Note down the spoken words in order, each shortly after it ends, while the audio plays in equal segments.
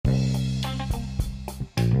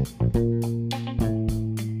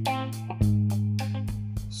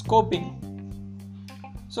Scoping.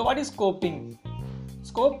 So what is scoping?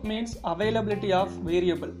 Scope means availability of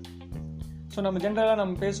variable. So நம்ம ஜென்ரலாக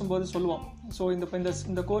நம்ம பேசும்போது சொல்லுவோம், ஸோ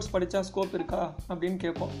இந்த கோர்ஸ் படித்தா ஸ்கோப் இருக்கா அப்படின்னு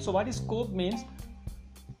கேட்போம். So what is scope means,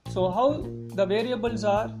 so how the variables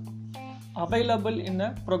R available in a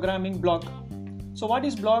programming block. So what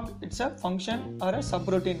is block? It's a function or a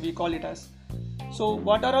subroutine, we call it as. So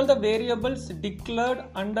what are all the variables declared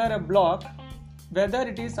under a block, whether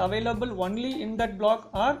it is available only in that block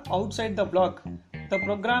or outside the block, the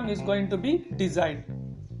program is going to be designed.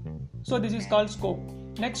 So this is called scope.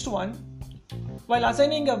 Next one, while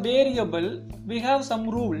assigning a variable, we have some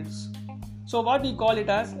rules. So what we call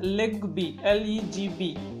it as legb, L-E-G-B.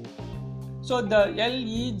 So the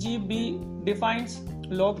LEGB defines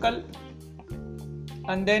local,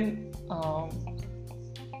 and then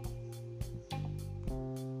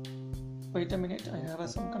wait a minute, I have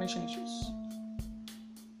some connection issues.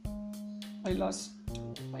 I lost.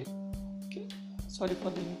 Okay, sorry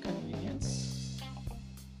for the inconvenience.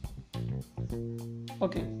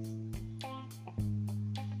 Okay,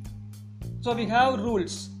 so we have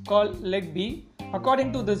rules called legb. According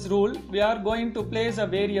to this rule, we are going to place a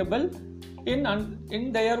variable in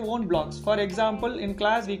their own blocks. For example, in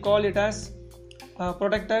class we call it as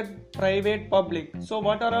protected, private, public. So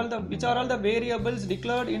which are all the variables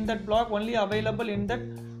declared in that block only available in that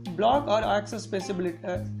block, or access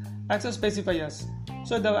specifiers.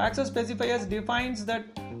 So the access specifiers defines that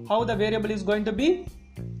how the variable is going to be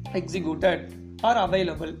executed or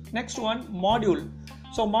available. Next one, module.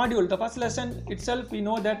 So module, the first lesson itself we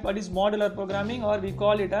know that what is modular programming, or we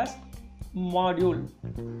call it as module.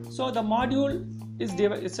 So the module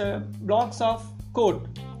is a blocks of code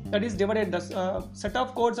that is divided. The set of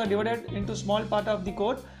codes are divided into small part of the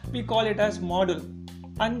code. We call it as module.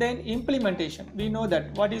 And then implementation. We know that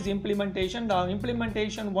what is implementation. The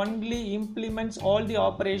implementation only implements all the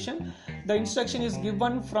operation. The instruction is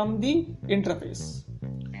given from the interface.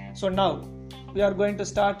 So now we are going to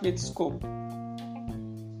start with scope.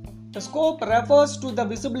 The scope refers to the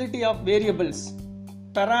visibility of variables,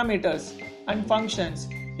 parameters and functions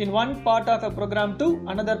in one part of a program to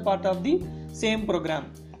another part of the same program.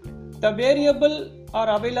 The variable are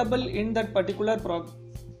available in that particular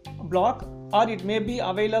block, or it may be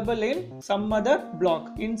available in some other block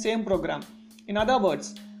in same program. In other words,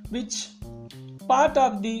 which part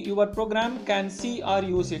of your program can see or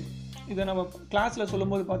use it. இதை நம்ம கிளாஸில்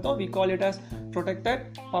சொல்லும்போது பார்த்தோம், we call it as protected,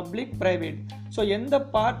 public, private. So எந்த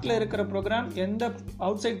பார்ட்டில் இருக்கிற program எந்த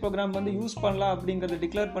out side program வந்து யூஸ் பண்ணலாம் அப்படிங்கிறத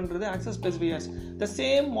டிக்ளேர் பண்ணுறது access specifiers. The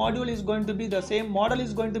same module is going to be the same model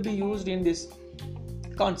is going to be used in this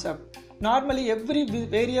concept. Normally every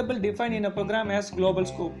variable defined in a program has global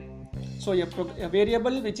scope. So a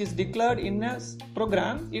variable which is declared in a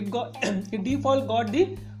program, it default got the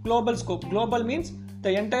global scope. Global means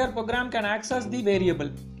the entire program can access the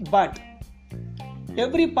variable, but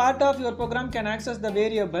every part of your program can access the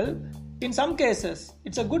variable. In some cases,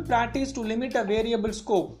 it's a good practice to limit a variable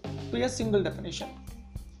scope to a single definition.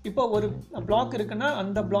 இப்போ ஒரு black இருக்குன்னா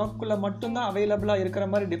அந்த பிளாக்குள்ள மட்டும்தான் அவைலபிளாக இருக்கிற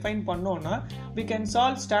மாதிரி define பண்ணோம்னா we can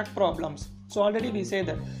solve stack problems. So already we say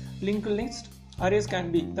that linked list arrays can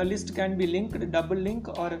be, the list can be linked, double link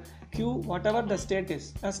or queue, whatever the state is,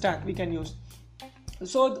 a stack we can use.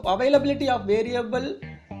 So the availability of variable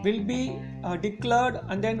will be declared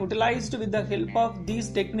and then utilized with the help of these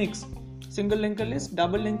techniques: single linked list,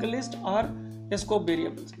 double linked list, or a scope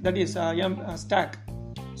variables, that is stack.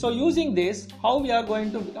 So using this, how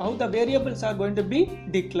the variables are going to be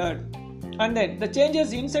declared, and then the changes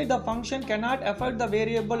inside the function cannot affect the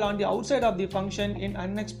variable on the outside of the function in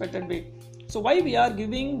unexpected way. So why we are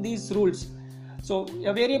giving these rules? So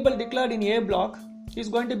a variable declared in A block is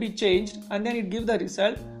going to be changed and then it gives the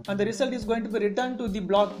result, and the result is going to be returned to the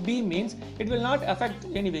block B, means it will not affect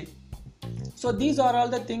anyway. So these are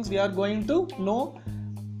all the things we are going to know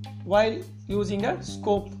while using a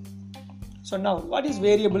scope. So now, what is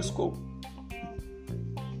variable scope?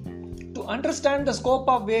 To understand the scope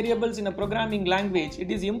of variables in a programming language, it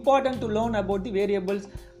is important to learn about the variables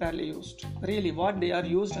rarely used, really what they are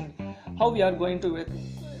used and how we are going to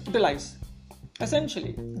utilize.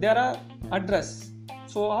 Essentially, there are address.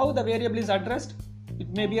 So how the variable is addressed? It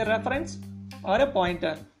may be a reference or a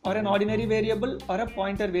pointer or an ordinary variable or a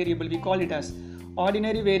pointer variable. We call it as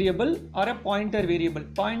ordinary variable or a pointer variable.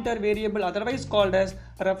 Pointer variable, otherwise called as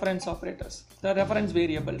reference operators, the reference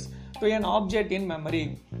variables to an object in memory.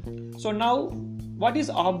 So now, what is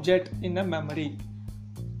object in a memory?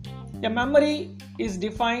 A memory is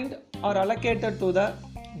defined or allocated to the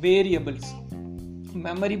variables.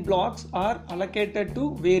 Memory blocks are allocated to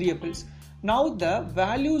variables. Now the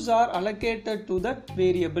values are allocated to the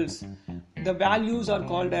variables. The values are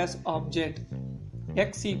called as object.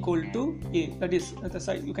 X equal to A, that is at the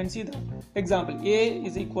side you can see the example, A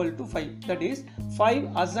is equal to 5, that is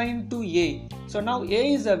 5 assigned to A. So now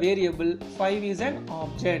A is a variable, 5 is an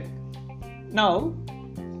object. Now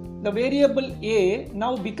the variable A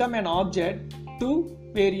now become an object to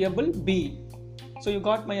variable B. So you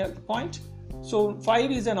got my point? So 5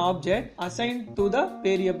 is an object assigned to the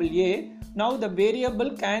variable A. Now the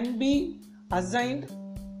variable can be assigned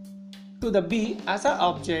to the B as an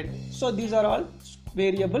object. So these are all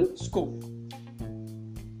variable scope.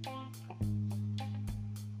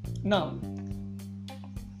 Now,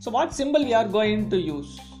 so what symbol we are going to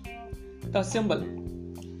use? The symbol.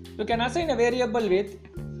 You can assign a variable with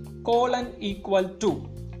colon equal to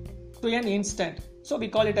an instant. So we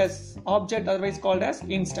call it as object, otherwise called as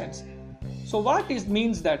instance. So what is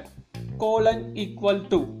means that colon equal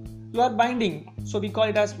to? You are binding. So we call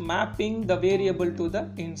it as mapping the variable to the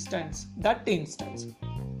instance. That instance.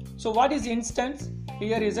 So what is instance?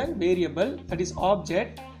 Here is a variable, that is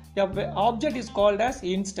object. The object is called as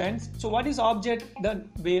instance. So what is object? The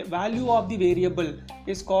value of the variable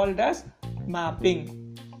is called as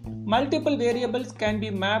mapping. Multiple variables can be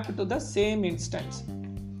mapped to the same instance.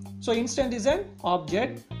 So instance is an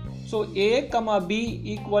object. So A comma B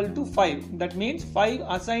equal to 5. That means 5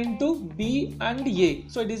 assigned to B and A.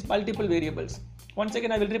 So it is multiple variables. Once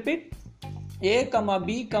again I will repeat. A comma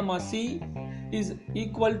B comma C is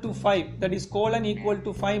equal to 5, that is colon equal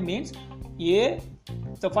to 5 means A,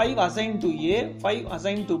 the 5 assigned to A, 5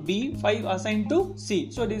 assigned to B, 5 assigned to C.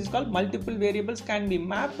 So this is called multiple variables can be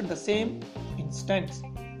mapped in the same instance.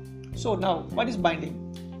 So now what is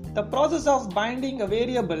binding? The process of binding a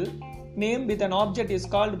variable name with an object is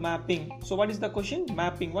called mapping. So what is the question?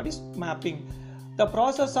 Mapping. What is mapping? The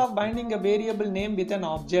process of binding a variable name with an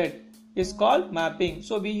object is called mapping.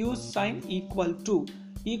 So we use sign equal to.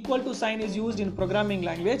 Equal to sign is used in programming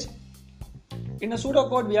language. In a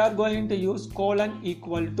pseudocode we are going to use colon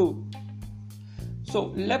equal to.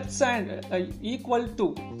 So left side equal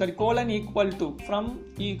to, the colon equal to, from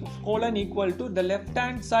colon equal to, the left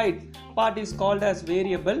hand side part is called as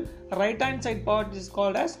variable, right hand side part is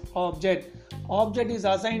called as object. Object is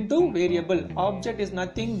assigned to variable. Object is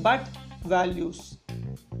nothing but values.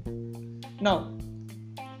 Now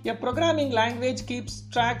a programming language keeps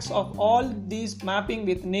tracks of all these mapping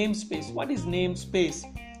with namespace. What is namespace?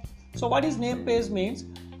 So what is namespace means?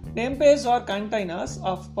 Namespace are containers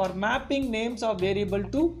for mapping names of variable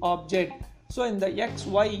to object. So in the X,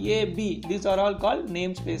 Y, A, B, these are all called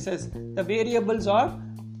namespaces. The variables are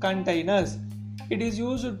containers. It is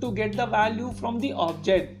used to get the value from the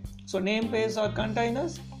object. So namespace are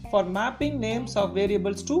containers for mapping names of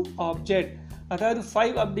variables to object. அதாவது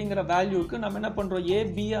 5 அப்படிங்கிற வேல்யூக்கு நம்ம என்ன பண்ணுறோம்,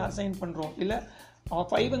 ஏபியை assign பண்ணுறோம், இல்லை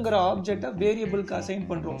 5ங்கிற ஆப்ஜெக்டை வேரியபிளுக்கு assign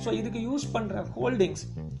பண்ணுறோம். So இதுக்கு யூஸ் பண்ணுற holdings,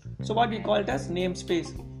 so what we call it as name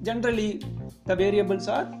space. Generally the variables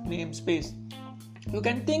R name space. You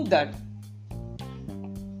can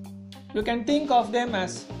think of them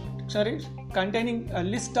as containing a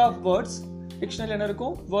list of words. Dictionary என்ன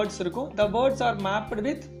இருக்கும், words இருக்கும். The words are mapped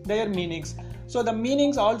with their meanings. So the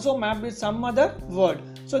meanings also mapped with some other word.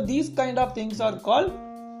 So these kind of things are called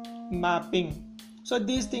mapping. So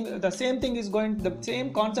these things, the same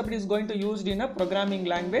concept is going to used in a programming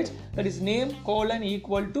language, that is name colon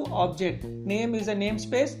equal to object. Name is a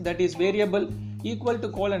namespace, that is variable, equal to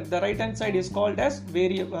colon. The right hand side is called as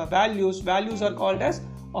values. Values are called as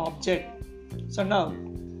object. So now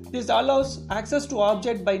this allows access to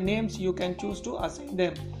object by names. You can choose to assign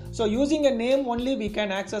them. So using a name only we can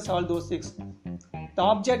access all those things. The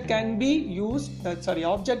object can be used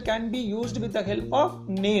with the help of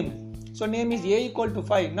name. So name is A equal to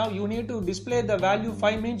 5. Now you need to display the value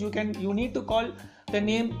 5 means you need to call the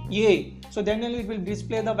name A. So then it will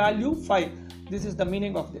display the value 5. This is the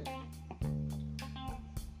meaning of that.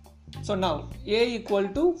 So now A equal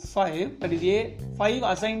to 5, that is A, 5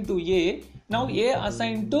 assigned to A. Now A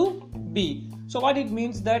assigned to B. So what it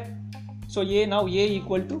means that, so now A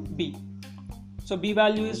equal to B. So B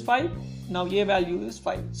value is 5. Now A value is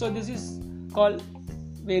 5. So this is called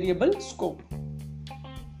variable scope.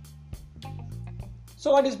 So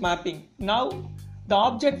what is mapping? Now the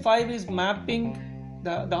object 5 is mapping,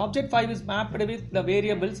 the object 5 is mapped with the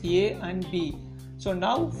variables A and B. So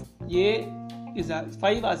now A is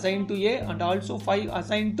 5 assigned to A and also 5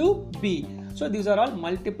 assigned to B. So these are all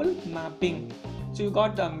multiple mapping. So you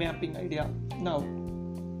got the mapping idea. Now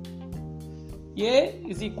A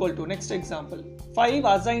is equal to, next example, 5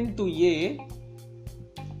 assigned to A.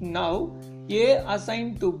 Now A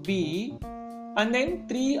assigned to B and then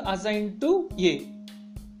 3 assigned to A.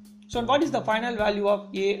 So what is the final value of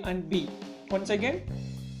A and B? Once again,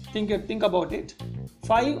 think about it.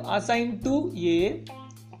 5 assigned to A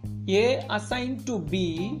assigned to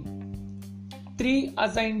B, 3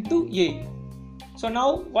 assigned to A. So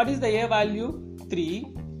now what is the A value? 3,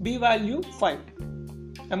 B value 5.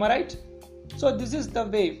 Am I right? So this is the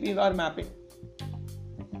way we are mapping.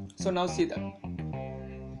 So now see that.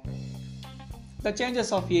 The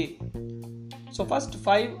changes of A. So first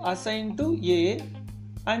 5 assigned to A,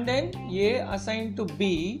 and then A assigned to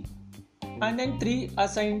B, and then 3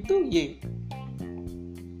 assigned to A.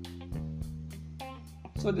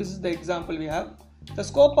 So this is the example we have. The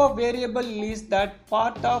scope of variable is that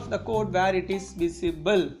part of the code where it is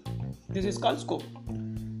visible. This is called scope.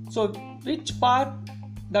 So which part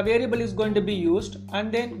the variable is going to be used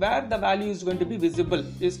and then where the value is going to be visible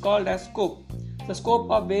is called as scope. The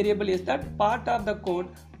scope of variable is that part of the code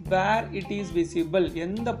where it is visible.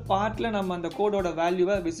 எந்த பார்ட்ல நம்ம அந்த கோடோட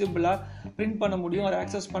வேல்யூவை விசிபிளா print பண்ண முடியும் or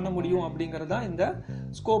access பண்ண முடியும் அப்படிங்கிறது தான் இந்த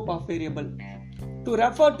scope of variable. To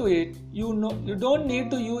refer to it, you don't need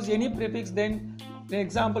to use any prefix. Then in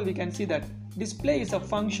example we can see that display is a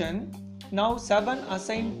function. Now 7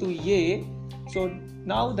 assigned to A. So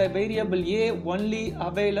now the variable A only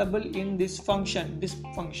available in this function.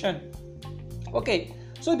 Okay,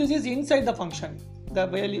 so this is inside the function. The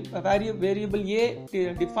variable A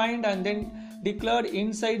defined and then declared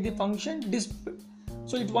inside the function display.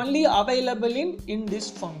 So it's only available in this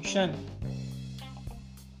function.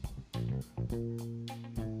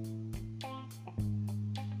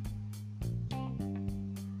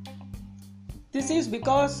 This is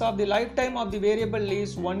because of the lifetime of the variable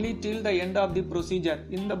is only till the end of the procedure.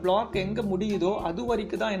 இந்த block எங்க முடியுதோ அது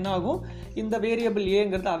வரைக்கும் தான் என்ன ஆகும், இந்த variable A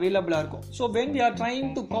available இருக்கும். So when we are trying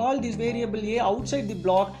to call this variable A outside the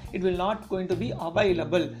block, it will not going to be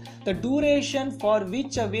available. The duration for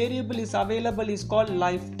which a variable is available is called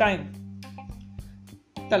lifetime.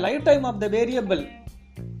 The lifetime of the variable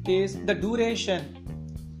is the duration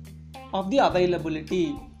of the availability.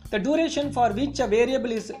 The duration for which a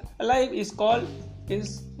variable is alive is called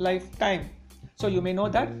lifetime. So you may know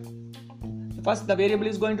that first the variable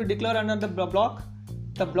is going to declare another block.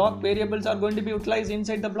 The block variables are going to be utilized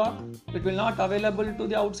inside the block. It will not available to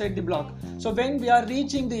the outside the block. So when we are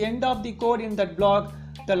reaching the end of the code in that block,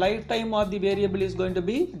 the lifetime of the variable is going to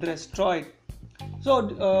be destroyed. So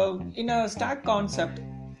in a stack concept,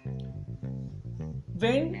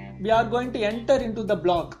 when we are going to enter into the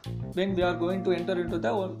block, when we are going to enter into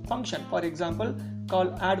the function, for example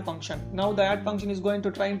called add function. Now the add function is going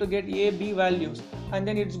to trying to get A, B values, and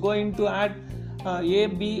then it's going to add A,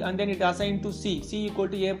 B, and then it assigned to C equal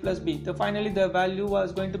to A plus B. So finally the value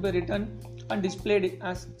was going to be written and displayed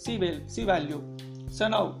as C value. So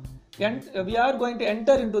now we are going to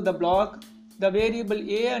enter into the block. The variable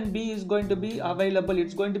A and B is going to be available.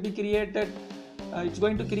 It's going to be created. It's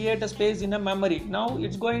going to create a space in a memory. Now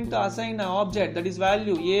it's going to assign an object that is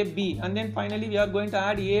value A, B, and then finally we are going to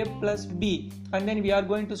add A plus B, and then we are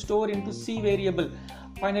going to store into C variable.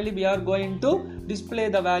 Finally we are going to display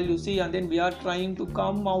the value C, and then we are trying to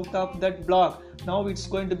come out of that block. Now it's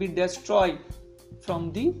going to be destroyed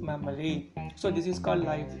from the memory. So this is called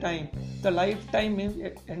lifetime. The lifetime is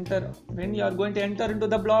when you are going to enter into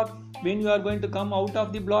the block, when you are going to come out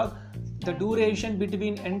of the block, the duration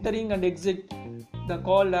between entering and exit, the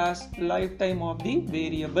called as lifetime of the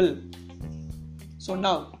variable. So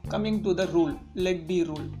now coming to the rule, leg B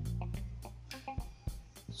rule.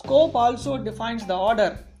 Scope also defines the order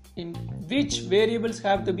in which variables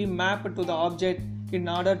have to be mapped to the object in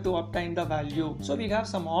order to obtain the value. So we have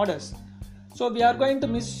some orders. So we are going to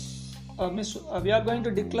we are going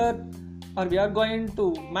to declare, or we are going to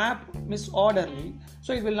map misorderly,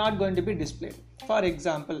 so it will not going to be displayed. For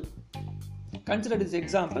example, consider this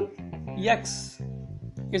example. X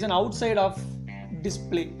is an outside of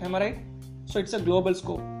display. Am I right? So it's a global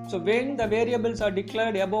scope. So when the variables are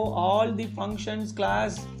declared above all the functions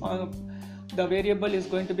class, the variable is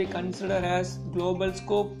going to be considered as global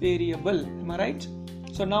scope variable. Am I right?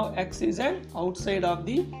 So now X is an outside of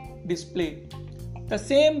the display. The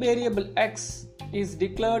same variable X is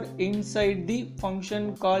declared inside the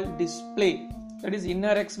function called display. That is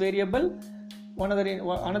inner X variable.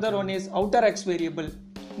 Another one is outer X variable.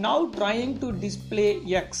 Now trying to display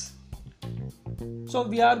X. So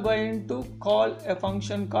we are going to call a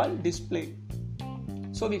function called display.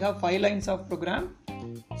 So we have 5 lines of program.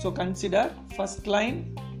 So consider first line,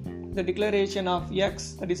 the declaration of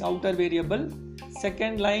X, that is outer variable.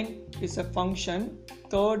 Second line is a function.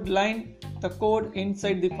 Third line, the code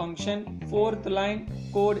inside the function. Fourth line,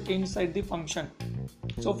 code inside the function.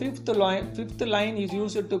 So fifth line is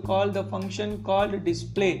used to call the function called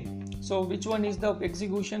display. So which one is the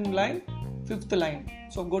execution line? Fifth line.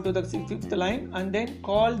 So go to the fifth line and then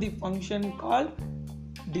call the function called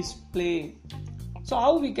display. So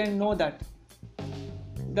how we can know that?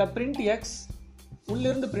 The print x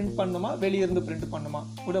உள்ளிருந்து print பண்ணுமா வெளியிருந்து print பண்ணுமா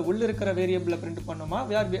உள்ள இருக்கிற வேரியபிளை print பண்ணுமா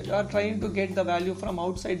we are trying to get the value from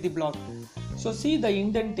outside the block. So see the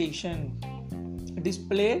indentation.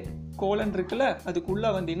 Display colon இருக்குல்ல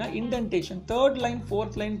அதுக்குள்ள வந்தீங்கன்னா indentation third line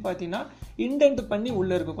fourth line பார்த்தீங்கன்னா indent பண்ணி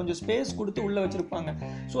உள்ள இருக்கு கொஞ்சம் ஸ்பேஸ் கொடுத்து உள்ள வச்சிருப்பாங்க.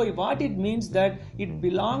 So what it means that it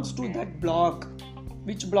belongs to that block.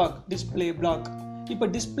 Which block? Display block. இப்போ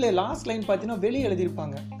டிஸ்பிளே லாஸ்ட் லைன் பார்த்தீங்கன்னா வெளியே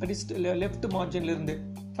எழுதியிருப்பாங்க லெஃப்ட் மார்ஜின்ல இருந்து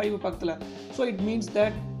 5 பக்கத்தில். So it means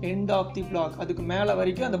that end of the block. அதுக்கு மேலே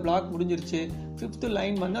வரைக்கும் அந்த பிளாக் முடிஞ்சிருச்சு. ஃபிஃப்த்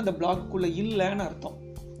லைன் வந்து அந்த பிளாக்குள்ளே இல்லைன்னு அர்த்தம்.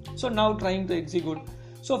 So now trying to execute.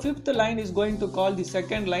 So fifth line is going to call the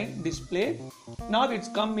second line display. Now it's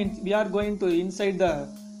come in. We are going to inside the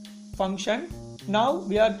function. Now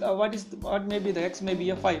we are what may be the x may be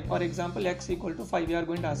a 5. For example, x equal to 5. We are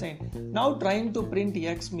going to assign. Now trying to print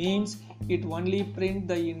x means it only print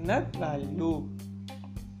the inner value.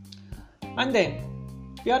 And then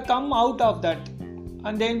we are come out of that.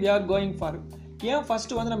 And then we are going for. ஏன்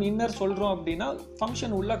first வந்து நம்ம inner சொல்றோம் அப்படின்னா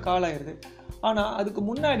function உள்ள கால் ஆயிருது. ஆனால் அதுக்கு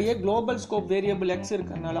முன்னாடியே குளோபல் ஸ்கோப் வேரியபிள் எக்ஸ்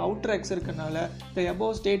இருக்கிறனால அவுட்டர் எக்ஸ் இருக்கிறனால the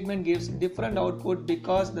above statement gives different output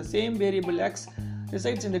because the same variable x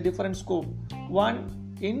resides in the different scope. One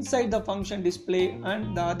inside the function display and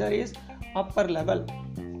the other is upper level.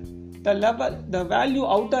 The value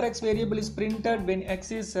outer x variable is printed when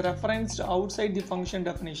x is referenced outside the function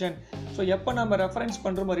definition. So எப்போ நம்ம reference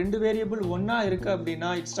பண்ணுறோமோ ரெண்டு variable ஒன்றா இருக்கு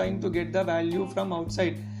அப்படின்னா it's trying to get the value from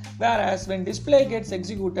outside. Whereas when display gets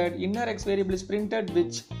executed, inner x variable is printed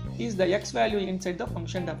which is the x value inside the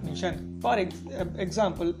function definition. For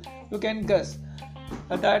example, you can guess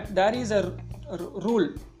that there is a rule.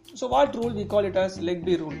 So what rule? We call it as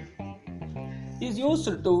Legby rule. Is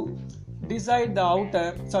used to decide the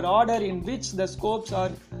order in which the scopes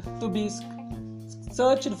are to be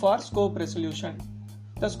searched for scope resolution.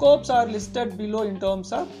 The scopes are listed below in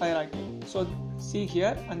terms of hierarchy. So see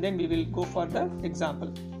here and then we will go for the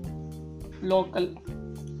example. Local,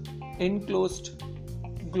 enclosed,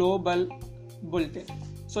 global, built-in.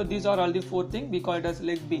 So these are all the four things. We call it as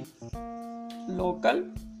Legby. Local,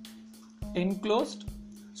 enclosed.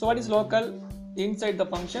 So what is local? Inside the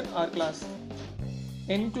function or class.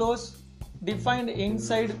 Enclosed, defined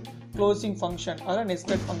inside closing function or a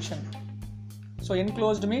nested function. So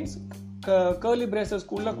enclosed means curly braces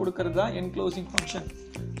குள்ள கொடுக்கிறது தான் enclosing function.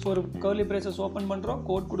 So ஒரு curly braces open பண்ணுறோம்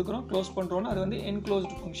code கொடுக்குறோம் close பண்ணுறோம்னா அது வந்து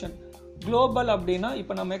enclosed function. Global அப்படின்னா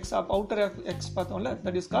இப்போ நம்ம எக்ஸ் அவுட்டர் எக்ஸ் பார்த்தோம்ல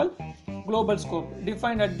that is called global scope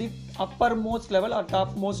defined at the uppermost level or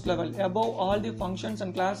topmost level above all the functions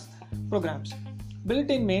and class programs.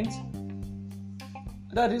 Built-in means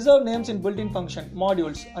the reserved names in built-in function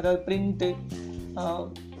modules அதாவது print,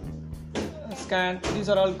 scan, these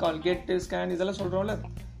are all called get, scan இதெல்லாம் சொல்கிறோம்ல.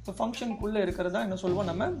 So ஃபங்க்ஷனுக்குள்ளே இருக்கிறது தான் என்ன சொல்லுவோம்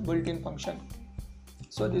நம்ம built-in function.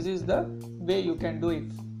 So this is the way you can do it.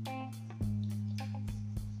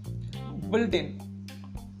 Built-in.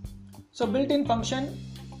 So built-in function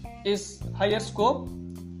is higher scope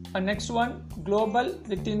and next one global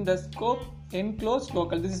within the scope, enclosed,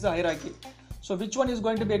 local. This is the hierarchy. So which one is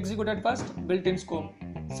going to be executed first? Built-in scope.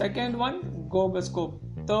 Second one global scope.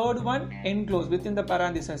 Third one enclosed within the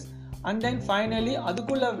parentheses. And then finally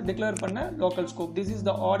அதுக்குள்ள declare பண்ண local scope. This is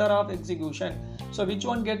the order of execution. So which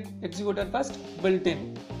one get executed first? Built-in.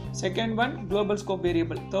 Second one global scope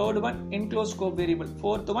variable. Third one enclosed scope variable.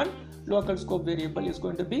 Fourth one local scope variable is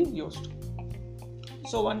going to be used.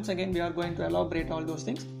 So once again we are going to elaborate all those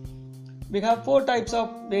things. We have 4 types of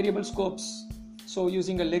variable scopes. So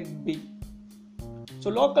using a Legby. So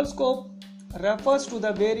local scope refers to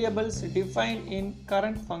the variables defined in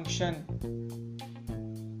current function.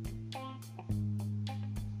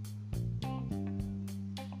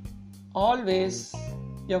 Always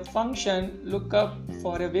a function look up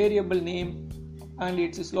for a variable name and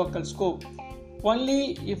its local scope. Only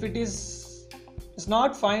if it is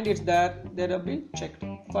not find it's there will be checked.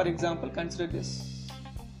 For example, consider this.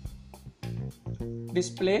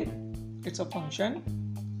 Display, it's a function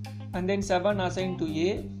and then 7 assigned to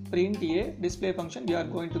a, print a, display function we are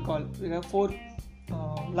going to call. We have 4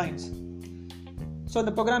 lines. So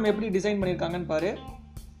the program எப்படி design பண்ணியிருக்காங்கன்னு பாரு.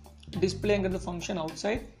 டிஸ்பிளேங்கிறது function out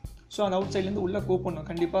side. So அந்த out சைட்லேருந்து உள்ளே கூப்பிடணும்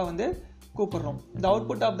கண்டிப்பாக வந்து கூப்பிடுறோம். The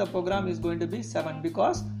output of the program is going to be 7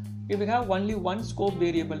 because if we have only one scope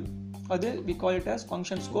variable அது we call it as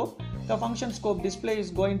function scope. The function scope display is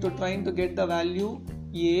going to trying to get the value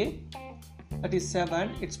a, that is 7,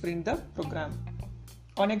 it's print the program.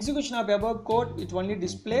 On execution of above code it only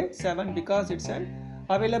display 7 because it's an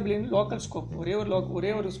available in local scope.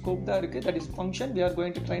 ஒரே ஒரு scope தான் இருக்கு, that is function. We are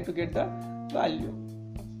going to try to get the value.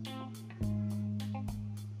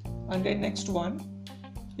 And then next one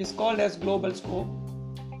is called as global scope.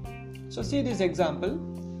 So see this example.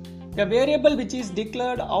 A variable which is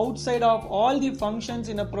declared outside of all the functions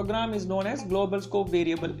in a program is known as global scope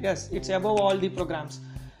variable. Yes, it's above all the programs.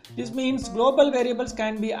 This means global variables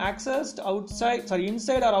can be accessed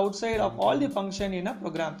inside or outside of all the function in a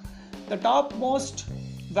program. The topmost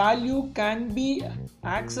value can be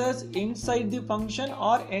accessed inside the function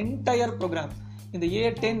or entire program. In the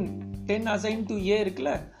A10 assigned to A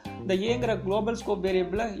இருக்குல்ல, the A global scope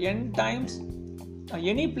variable n times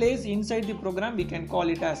any place inside the program we can call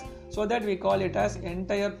it as, so that we call it as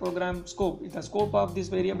entire program scope. The scope of this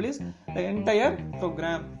variable is the entire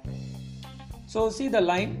program. So see the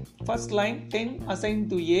line, first line 10 assigned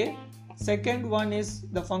to A, second one is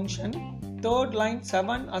the function, third line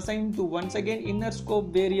 7 assigned to once again inner scope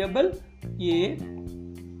variable A,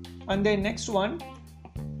 and then next one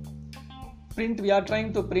print, we are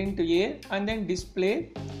trying to print A, and then display,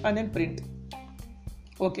 and then print.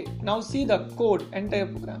 Okay, now see the code, entire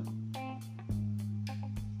program.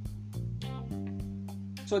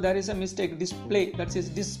 So there is a mistake, display, that is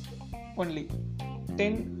this only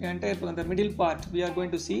 10 entire program, the middle part we are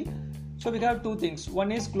going to see. So we have two things,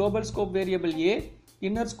 one is global scope variable A,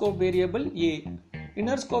 inner scope variable A.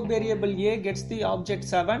 Inner scope variable A gets the object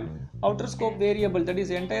 7, outer scope variable, that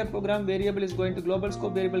is entire program variable, is going to global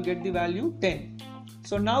scope variable get the value 10.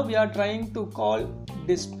 So now we are trying to call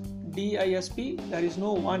disp, DISP, there is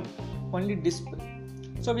no one, only disp.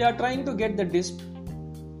 So we are trying to get the disp,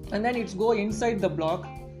 and then it's go inside the block.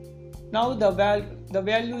 Now the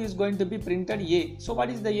value is going to be printed A. So what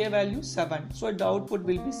is the A value? 7. So the output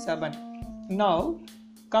will be 7. Now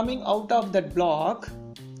coming out of that block,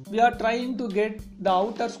 we are trying to get the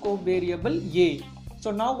outer scope variable A.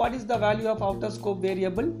 So now what is the value of outer scope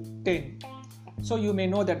variable? 10. So you may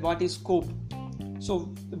know that what is scope. So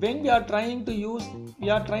when we are trying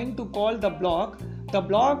to call the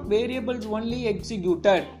block variables only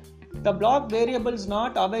executed. The block variable is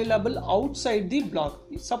not available outside the block.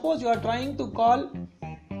 Suppose you are trying to call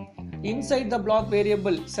inside the block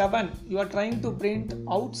variable 7, you are trying to print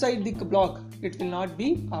outside the block, it will not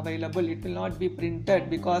be available, it will not be printed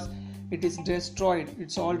because it is destroyed,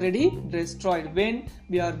 it's already destroyed when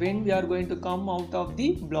we are going to come out of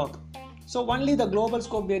the block. So only the global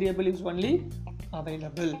scope variable is only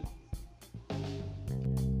available.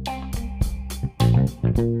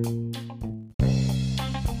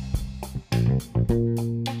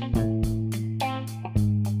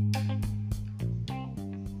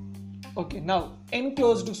 Okay, now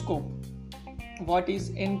enclosed scope. What is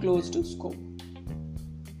enclosed scope?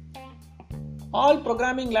 All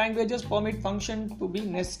programming languages permit function to be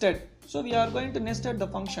nested. So we are going to nested the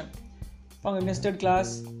function. From a nested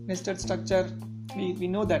class, nested structure, we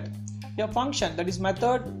know that. A function, that is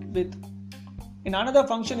method with in another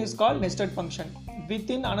function is called nested function.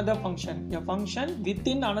 Within another function, a function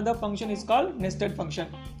within another function is called nested function.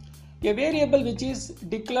 A variable which is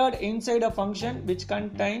declared inside a function which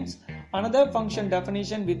contains another function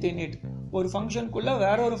definition within it. ஒரு ஃபங்க்ஷனுக்குள்ள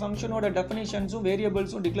வேற ஒரு ஃபங்க்ஷனோட டெஃபினிஷன்ஸும்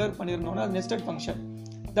வேரியபிள்ஸும் declare பண்ணிருந்தோம்னா அது nested function.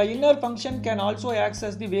 The inner function can also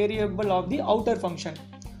access the variable of the outer function.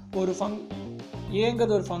 ஒரு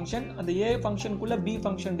ஏங்கிறது ஒரு function, அந்த A ஃபங்க்ஷனுக்குள்ள பி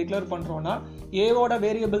ஃபங்க்ஷன் டிக்ளேர் பண்றோம்னா ஏவோட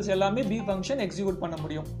வேரியபிள்ஸ் எல்லாமே பி ஃபங்க்ஷன் எக்ஸிக்யூட் பண்ண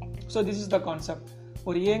முடியும். So this is the concept.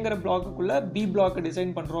 ஒரு ஏங்கிற பிளாக்குக்குள்ள பி பிளாக்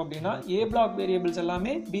டிசைன் பண்றோம் அப்படின்னா ஏ பிளாக் வேரியபிள்ஸ்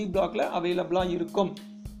எல்லாமே பி பிளாக்ல அவைலபிளா இருக்கும்.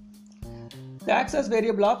 The access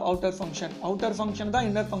variable of outer function. Outer function தான்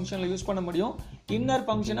inner functionல யூஸ் பண்ண முடியும். Inner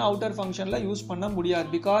function outer functionல யூஸ் பண்ண முடியாது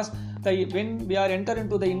because when we are enter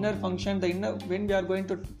into the inner function, when we are going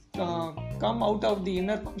to come out of the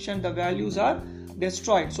inner function, the values are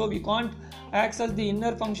destroyed. So we can't access the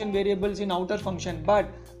inner function variables in outer function, but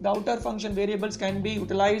the outer function variables can be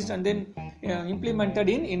utilized and then implemented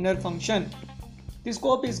in inner function. This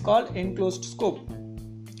scope is called enclosed scope.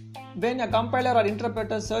 When a compiler or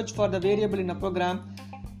interpreter search for the variable in a program,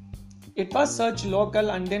 it first search local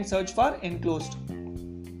and then search for enclosed.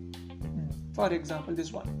 For example,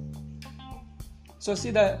 this one. So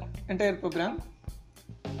see the entire program.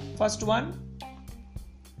 First one,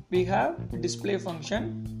 we have display function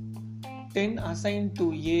 10 assigned to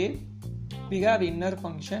A. We have inner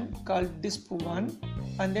function called disp1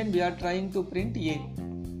 and then we are trying to print A.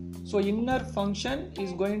 So inner function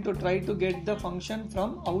is going to try to get the function from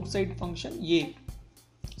outside function A.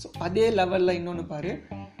 So அதே லெவல்ல இன்னொன்னு பாரு,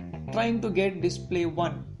 trying to get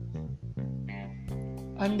display1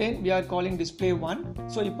 and then we are calling display1.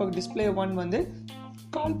 So இப்போ display1 வந்து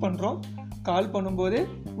கால் பண்றோம், கால் பண்ணும்போது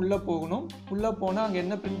உள்ளே போகணும். உள்ளே போனால் அங்கே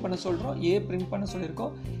என்ன பிரிண்ட் பண்ண சொல்கிறோம், ஏ பிரிண்ட் பண்ண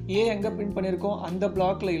சொல்லியிருக்கோம். ஏ எங்கே பிரிண்ட் பண்ணியிருக்கோம், அந்த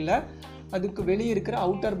பிளாக்ல இல்லை, அதுக்கு வெளியே இருக்கிற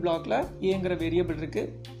அவுட்டர் பிளாக்ல ஏங்கிற வேரியபிள்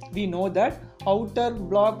இருக்குது. we know that outer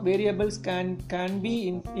block variables can be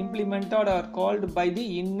implemented or called by the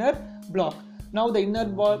inner block. Now the inner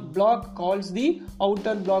block calls the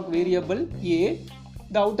outer block variable a.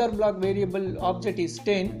 The outer block variable object is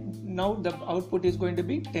 10. Now the output is going to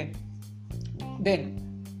be 10. Then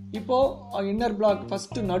இப்போ inner block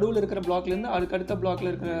first நடுவில் இருக்கிற பிளாக்லேருந்து அதுக்கு அடுத்த பிளாக்ல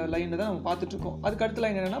இருக்கிற line தான் நம்ம பார்த்துட்டு இருக்கோம். அதுக்கு அடுத்த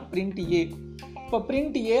லைன் என்னன்னா பிரிண்ட் ஏ. இப்போ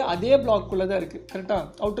பிரிண்ட் ஏ அதே பிளாக்குள்ளே தான் இருக்குது, கரெக்டாக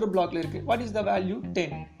அவுட்டர் பிளாக்ல இருக்குது. What is the value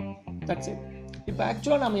 10. That's it. இப்போ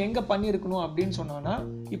ஆக்சுவலாக நம்ம எங்கே பண்ணியிருக்கணும் அப்படின்னு சொன்னோன்னா,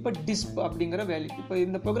 இப்போ டிஸ்ப் அப்படிங்கிற வேல்யூ. இப்போ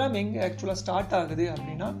இந்த ப்ரோக்ராம் எங்கே ஆக்சுவலாக ஸ்டார்ட் ஆகுது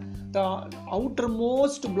அப்படின்னா, த அவுட்டர்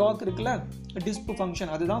மோஸ்ட் பிளாக் இருக்குல்ல, டிஸ்ப்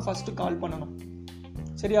ஃபங்க்ஷன், அதுதான் ஃபர்ஸ்ட் கால் பண்ணணும்.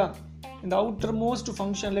 சரியா? இந்த அவுட்டர் மோஸ்ட்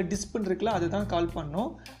ஃபங்க்ஷனில் டிஸ்ப்னு இருக்குல்ல, அதுதான் கால் பண்ணணும்.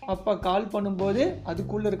 அப்போ கால் பண்ணும்போது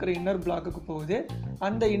அதுக்குள்ளே இருக்கிற இன்னர் பிளாக்குக்கு போகுது.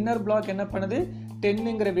 அந்த இன்னர் பிளாக் என்ன பண்ணுது,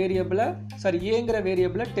 10ங்கிற வேரியபிளை ஏங்கிற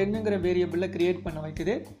வேரியபிளை 10ங்கிற வேரியபிளில் கிரியேட் பண்ண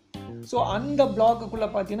வைக்குது. ஸோ அந்த பிளாக்குள்ளே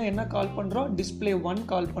பார்த்தீங்கன்னா என்ன கால் பண்ணுறோம், டிஸ்பிளே 1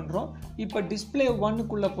 கால் பண்ணுறோம். இப்போ டிஸ்பிளே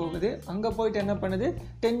 1க்குள்ளே போகுது, அங்கே போயிட்டு என்ன பண்ணுது,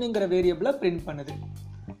 10ங்கிற வேரியபிளை பிரிண்ட் பண்ணுது.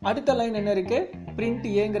 அடுத்த லைன் என்ன இருக்குது, பிரிண்ட்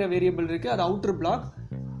ஏங்கிற வேரியபிள் இருக்குது, அது அவுட்டர் பிளாக்.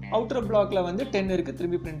 அவுட்டர் பிளாக்ல வந்து 10 இருக்குது,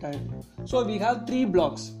 திரும்பி பிரிண்ட் ஆகிடுது. So we have 3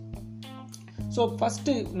 blocks. So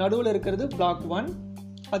first நடுவில் இருக்கிறது பிளாக் 1,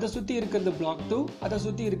 அதை சுற்றி இருக்கிறது பிளாக் 2, அதை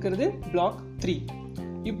சுற்றி இருக்கிறது பிளாக் 3.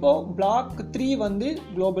 இப்போ பிளாக் 3 வந்து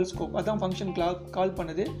குளோபல் ஸ்கோப், அதான் ஃபங்க்ஷன் கால்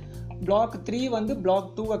பண்ணுது. பிளாக் 3 வந்து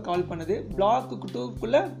பிளாக் 2வை கால் பண்ணுது. பிளாக்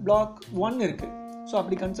 2க்குள்ள பிளாக் 1 இருக்கு. ஸோ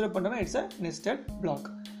அப்படி கன்சிடர் பண்ணோம்னா it's a nested block.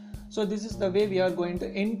 So this is the way we are going to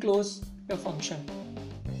enclose a function.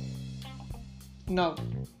 Now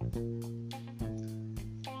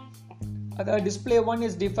the display 1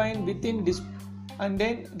 is defined within and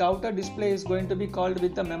then the outer display is going to be called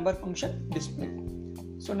with the member function display.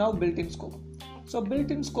 So now built-in scope. So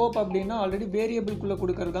built-in scope அப்படினா already variable குள்ள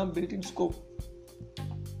கொடுக்கிறது தான் built-in scope.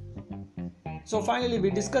 So finally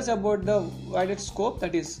we discuss about the voided scope,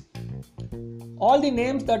 that is all the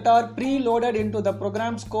names that are preloaded into the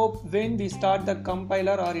program scope when we start the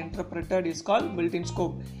compiler or interpreter is called built-in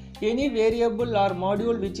scope. Any variable or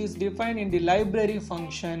module which is defined in the library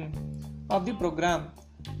function of the program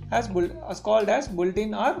as called as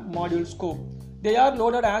built-in or module scope. They are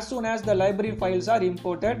loaded as soon as the library files are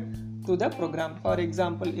imported to the program. For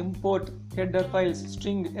example, import header files,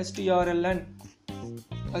 string strlen,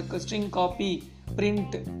 string copy,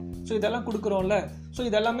 print. So இதெல்லாம் கொடுக்குறோம்ல, so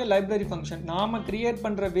இதெல்லாமே library function. நாம் create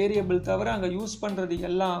பண்ணுற variable தவிர அங்கே use பண்ணுறது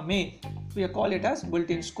எல்லாமே we call it as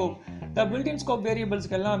built-in scope. The built-in scope variables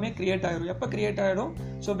எல்லாமே கிரியேட் ஆகிடும். எப்போ கிரியேட் ஆகிடும்,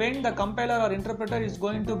 so when the compiler or interpreter is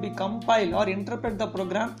going to be compile or interpret the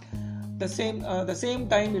program, the same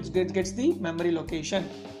time it gets the memory location.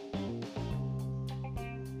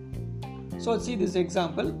 So see this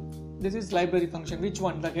example, this is library function. Which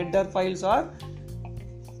one? The header files are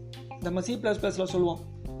நம்ம C++ல சொல்லுவோம்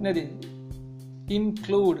என்னது,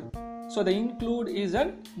 include. So the include is a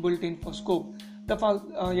built-in for scope.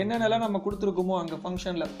 என்னென்னலாம் நம்ம கொடுத்துருக்கோமோ அங்கே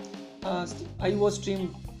ஃபங்க்ஷனில் IO stream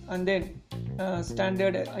and then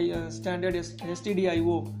standard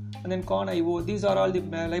stdio and then con IO, these are all the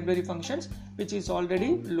library functions which is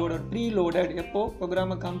already loaded, preloaded. எப்போ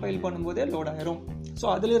ப்ரோக்ராமை compile பண்ணும்போதே load ஆயிரும். So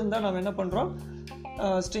அதில் இருந்தால் நம்ம என்ன பண்ணுறோம்,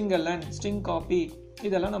 string ln, string copy,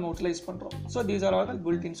 இதெல்லாம் நம்ம யூட்டிலைஸ் பண்ணுறோம். So these are all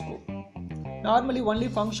built-in scope. Normally only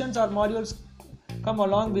functions or modules come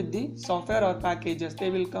along with the software or packages. They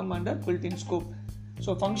will come under built-in scope.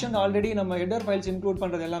 So function already நம்ம header files include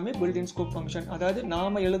பண்ணுறது எல்லாமே built-in scope function. அதாவது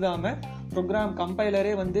நாம் எழுதாமல் program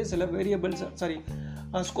கம்பைலரே வந்து சில variables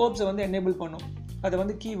ஸ்கோப்ஸை வந்து enable பண்ணும். அதை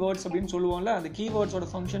வந்து கீவேர்ட்ஸ் அப்படின்னு சொல்லுவோம்ல, அந்த கீவேர்ட்ஸோட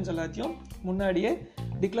ஃபங்க்ஷன்ஸ் எல்லாத்தையும் முன்னாடியே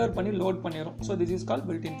டிக்ளேர் பண்ணி லோட் பண்ணிடும். So this is called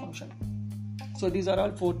built-in function. So these are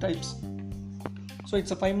all 4 types. So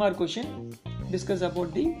it's a 5 mark question. Discuss about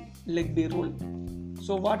the Legby rule.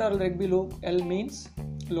 So what are Legby rule? L means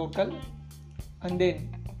local, and then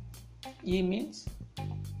E means,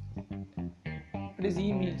 what is E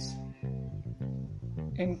means?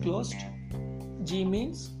 Enclosed. G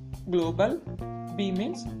means global. B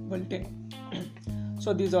means built-in. So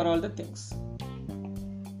these are all the things.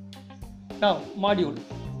 Now module.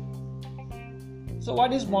 So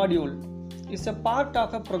what is module? It's a part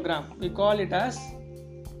of a program. We call it as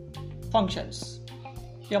functions.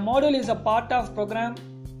 A module is a part of program,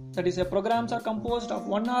 that is, programs are composed of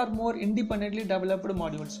one or more independently developed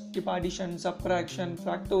modules. இப்போ addition, subtraction,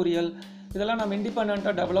 factorial, இதெல்லாம் நம்ம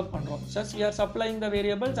இண்டிபெண்டன்ட்டாக develop பண்ணுறோம். Just we are supplying the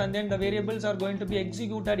variables and then the variables are going to be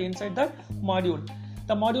executed inside that module.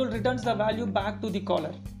 The module returns the value back to the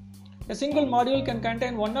caller. A single module can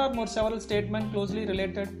contain one or more several statements closely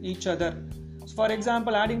related to each other. So for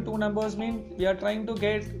example, adding two numbers means we are trying to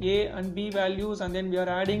get A and B values, and then we are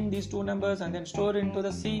adding these two numbers and then store into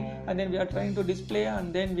the C, and then we are trying to display,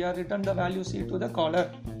 and then we are return the value C to the caller.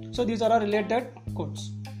 So these are our related codes.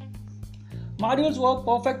 Modules work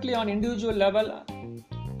perfectly on individual level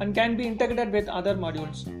and can be integrated with other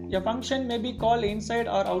modules. A function may be called inside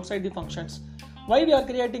or outside the functions. Why we are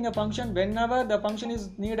creating a function? Whenever the function is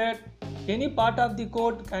needed, any part of the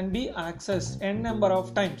code can be accessed n number of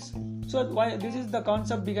times. So this is the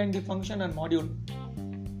concept behind the function and module.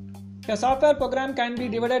 A software program can be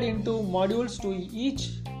divided into modules to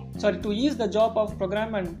ease the job of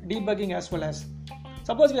program and debugging as well as.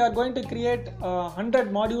 Suppose we are going to create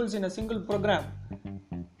 100 modules in a single program.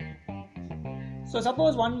 So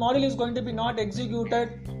suppose one module is going to be not executed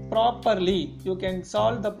properly, we can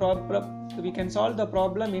solve the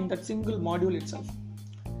problem in that single module itself.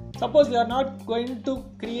 Suppose we are not going to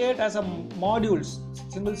create as a modules,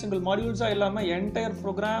 single modules illama entire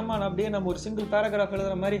program and அப்படியே நம்ம ஒரு single paragraph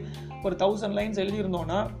எழுதுற மாதிரி ஒரு 1000 lines எழுதி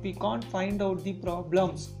இருந்தோம்னா we can't find out the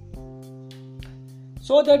problems.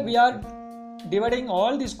 So that we are dividing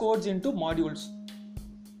all these codes into modules,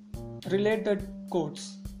 related codes.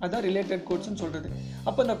 அதான் related கோட்ஸ்னு சொல்கிறது.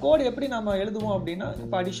 அப்போ இந்த கோட் எப்படி நம்ம எழுதுவோம் அப்படின்னா,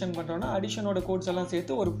 இப்போ அடிஷன் பண்ணுறோன்னா அடிஷனோட கோட்ஸ் எல்லாம்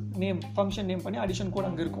சேர்த்து ஒரு நேம் ஃபங்க்ஷன் நேம் பண்ணி அடிஷன் கோட்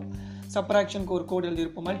அங்கே இருக்கும். சப்ராக்ஷனுக்கு ஒரு கோட்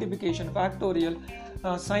எழுதியிருப்போம், மல்டிபிகேஷன், ஃபேக்டோரியல்,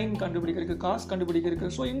 சைன் கண்டுபிடிக்கிறதுக்கு, காசு கண்டுபிடிக்கிறதுக்கு.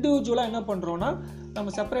 ஸோ இண்டிவிஜுவலாக என்ன பண்ணுறோன்னா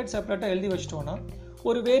நம்ம செப்பரேட்டாக எழுதி வச்சிட்டோன்னா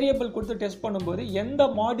ஒரு வேரியபிள் கொடுத்து டெஸ்ட் பண்ணும்போது எந்த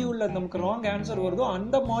மாடியூலில் நமக்கு ராங் ஆன்சர் வருதோ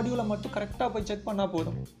அந்த மாடியூலை மட்டும் கரெக்டாக போய் செக் பண்ணால்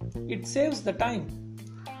போதும். It saves the time.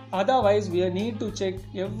 Otherwise, we need to check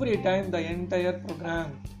every time the entire program.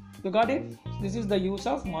 You got it? This is the use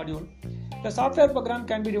of module. The software program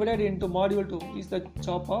can be divided into module 2. Is the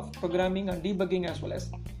job of programming and debugging as well as.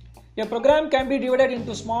 A program can be divided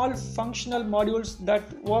into small functional modules that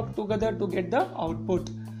work together to get the output.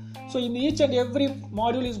 So in each and every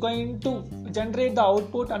module is going to generate the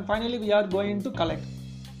output, and finally we are going to collect.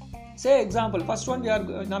 Say example, first one, we are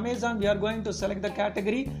in Amazon, we are going to select the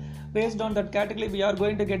category. Based on that category, we are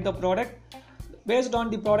going to get the product. Based on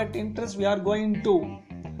the product interest, we are going to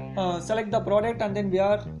select the product, and then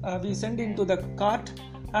we send into the cart.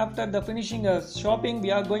 After the finishing shopping,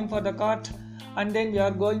 we are going for the cart, and then we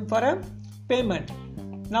are going for a payment.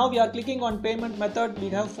 Now we are clicking on payment method.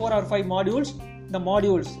 We have 4 or 5 modules. The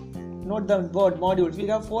modules, note the word modules. We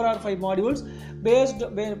have 4 or 5 modules.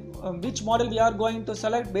 Which model we are going to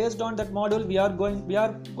select, based on that module we are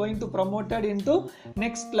going to promote it into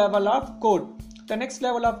next level of code. The next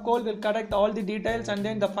level of code will collect all the details, and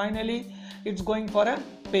then finally it's going for a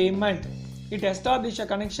payment. It establishes a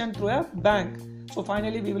connection through a bank. So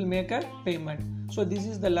finally we will make a payment. So this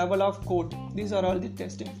is the level of code. These are all the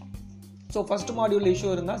testing. So first module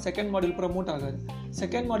issue இருந்தா second module promote ஆகாது.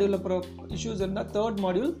 Second module issues இருந்தா third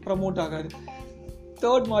module promote ஆகாது.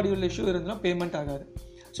 Third module issue இருந்தா payment ஆகாது.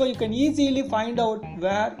 So you can easily find out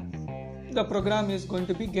where the program is going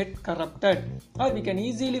to be get corrupted, or we can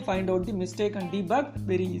easily find out the mistake and debug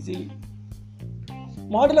very easily.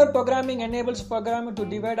 Modular programming enables programmer to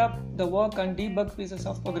divide up the work and debug pieces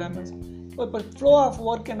of programmers. So flow of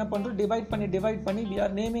work என்ன பண்றோம், divide பண்ணி we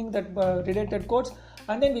are naming that related codes,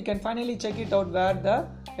 and then we can finally check it out where the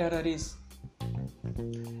error is.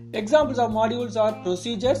 Examples of modules are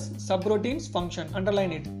procedures, subroutines, function.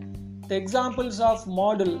 Underline it. The examples of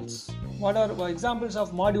modules. What are examples of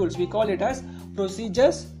modules? We call it as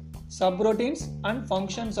procedures, subroutines, and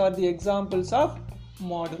functions are the examples of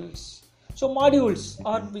modules. So modules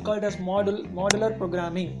are, we call it as modular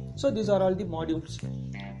programming. So these are all the modules.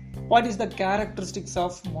 What is the characteristics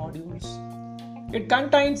of modules? It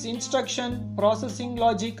contains instruction, processing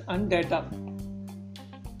logic, and data.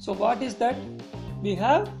 So what is that? We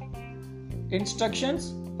have instructions,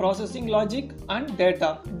 processing logic, and data.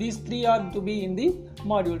 These three are to be in the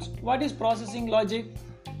modules. What is processing logic?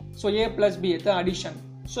 So A plus B, the addition.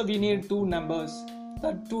 So we need two numbers,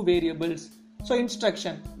 the two variables. So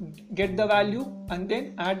instruction, get the value and then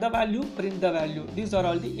add the value, print the value. These are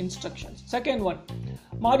all the instructions. Second one,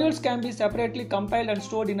 modules can be separately compiled and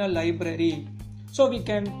stored in a library. So we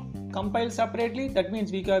can compile separately. That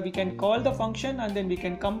means we can call the function, and then we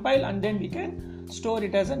can compile, and then we can store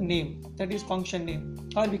it as a name, that is function name,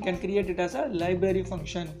 or we can create it as a library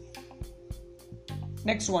function.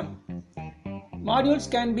 Next one, modules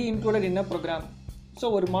can be included in a program. So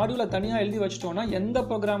ஒரு மாடியூலை தனியாக எழுதி வச்சிட்டோம்னா எந்த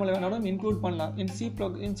ப்ரோக்ராமில் வேணாலும் include பண்ணலாம். in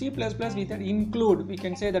C++ we can include, we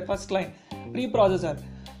can say that first line preprocessor.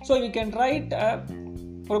 So we can write a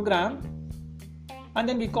program, and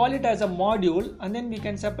then we call it as a module, and then we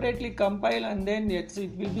can separately compile, and then it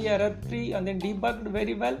will be error free and then debugged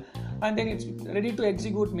very well, and then it's ready to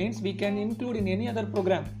execute means we can include in any other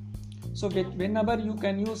program. So whenever you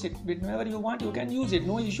can use it, whenever you want you can use it,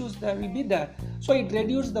 no issues there will be there. So it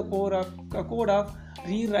reduces the code of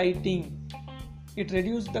rewriting. It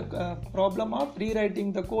reduces the problem of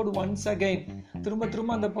rewriting the code once again.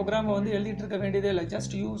 திரும்ப அந்த program வந்து எழுதிட்டு இருக்க வேண்டியதே இல்லை.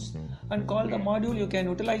 Just use and call the module, you can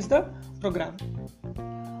utilize the program.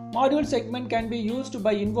 Module segment can be used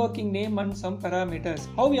by invoking name and some parameters.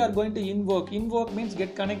 How we are going to invoke? Invoke means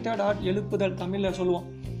get connected or எழுப்புதல் தமிழ்ல சொல்லுவோம்.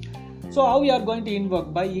 So how we are going to invoke?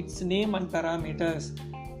 By its name and parameters.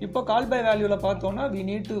 இப்போ call by value ல பார்த்தோம்னா we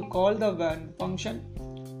need to call the function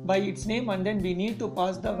by its name and then we need to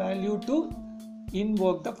pass the value to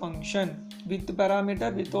invoke the function. With parameter,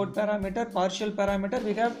 without parameter, partial parameter,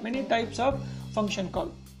 we have many types of function call.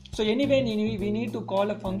 So anyway we need to call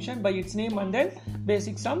a function by its name and then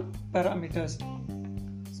basic some parameters.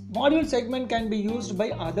 Module segment can be used by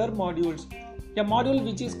other modules. A module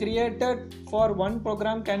which is created for one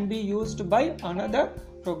program can be used by another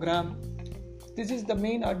program. This is the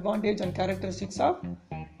main advantage and characteristics of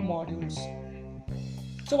modules.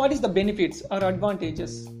 So what is the benefits or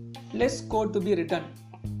advantages? Less code to be written.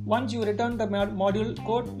 Once you return the module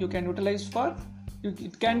code, you can utilize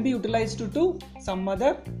it can be utilized to some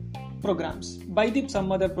other programs, by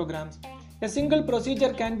some other programs. A single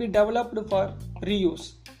procedure can be developed for reuse,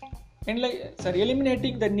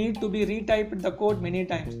 eliminating the need to be retyped the code many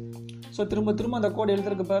times. So திரும்ப அந்த code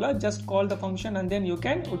எழுதுறதுக்கு பதிலா just call the function and then you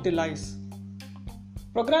can utilize.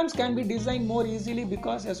 Programs can be designed more easily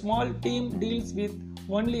because a small team deals with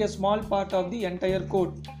only a small part of the entire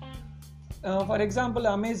code. For example,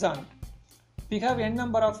 Amazon, we have n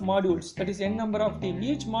number of modules, that is n number of team.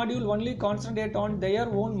 Each module only concentrate on their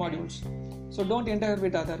own modules. So don't interfere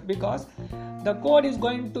with other, because the code is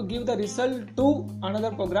going to give the result to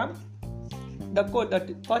another program. The code that,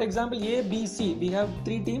 for example, A, B, C, we have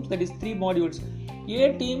 3 teams, that is 3 modules.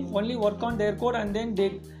 A team only work on their code and then they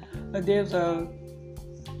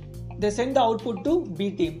send the output to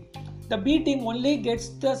B team. The B team only gets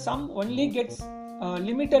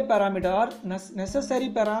limited parameter or necessary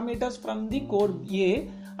parameters from the code A,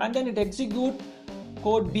 and then it executes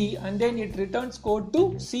code B and then it returns code to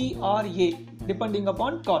C or A depending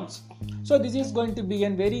upon calls. So this is going to be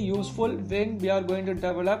very useful when we are going to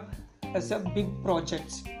develop as a big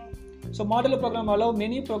projects. So modular program allow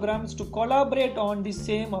many programs to collaborate on the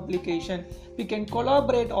same application. We can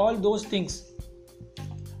collaborate all those things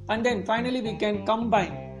and then finally we can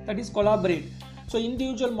combine, that is collaborate. So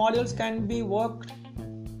individual modules can be worked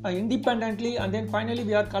independently and then finally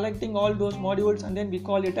we are collecting all those modules and then we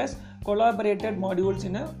call it as collaborated modules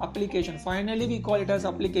in an application. Finally we call it as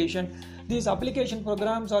application. These application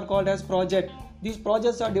programs are called as project. These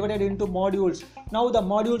projects are divided into modules. Now the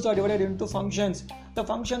modules are divided into functions. The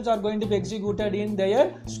functions are going to be executed in their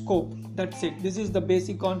scope. That's it. This is the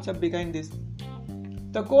basic concept behind this.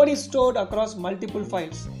 The code is stored across multiple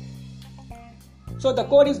files. So the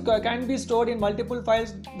code can be stored in multiple files.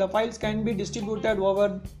 The files can be distributed over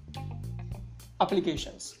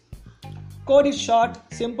applications. Code is short,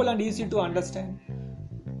 simple and easy to understand.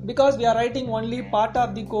 Because we are writing only part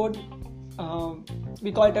of the code,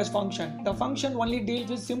 we call it as function. The function only deals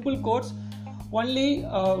with simple codes, only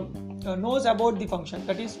knows about the function.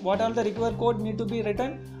 That is, what all the required code need to be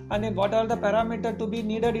written and then what are the parameters to be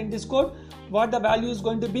needed in this code, what the value is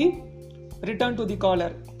going to be return to the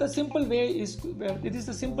caller. The simple way is, it is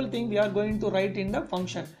the simple thing we are going to write in the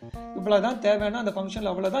function. இவ்வளவுதான் தேவைன்னா அந்த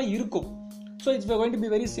ஃபங்க்ஷன்ல அவ்வளவுதான் இருக்கும். So it's going to be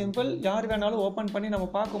very simple. யார் வேணாலும் open பண்ணி நம்ம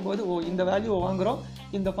பார்க்கும்போது இந்த வேல்யூ வாங்குறோம்,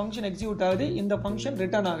 இந்த ஃபங்க்ஷன் எக்ஸிக்யூட் ஆகுது, இந்த ஃபங்க்ஷன்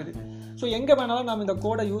ரிட்டர்ன் ஆகுது. ஸோ எங்கே வேணாலும் நம்ம இந்த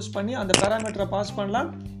கோடை யூஸ் பண்ணி அந்த பேராமீட்டரை பாஸ் பண்ணலாம்.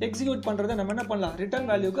 எக்ஸிக்யூட் பண்ணுறதை நம்ம என்ன பண்ணலாம், ரிட்டர்ன்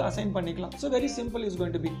வேல்யூக்கு அசைன் பண்ணிக்கலாம். So very simple is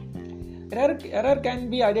going to be. Error can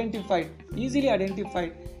be identified, easily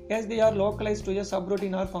identified, as they are localized to a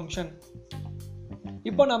subroutine or function.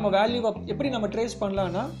 இப்போ நம்ம வேல்யூவை எப்படி நம்ம ட்ரேஸ்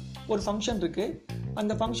பண்ணலாம்னா, ஒரு ஃபங்க்ஷன் இருக்கு,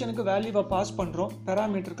 அந்த ஃபங்க்ஷனுக்கு வேல்யூவை பாஸ் பண்றோம்,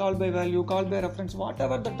 parameter, call by value, call by reference, what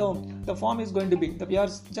ever the term the form is going to be, we are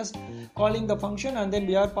just calling the function and then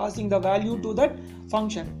we are passing the value to that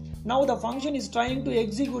function. Now the function is trying to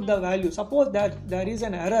execute the value. Suppose that there is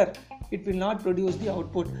an error, it will not produce the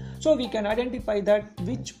output. So we can identify that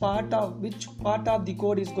which part of the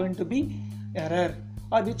code is going to be error,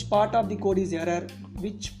 or which part of the code is error,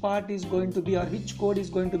 which part is going to be, or which code is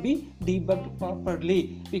going to be debugged properly.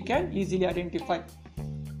 We can easily identify.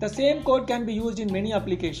 The same code can be used in many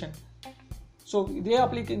applications. So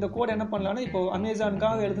இந்த code என்ன பண்ணலாம்னா, இப்போ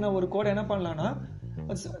அமேசானுக்காக எழுதின ஒரு code என்ன பண்ணலாம்னா,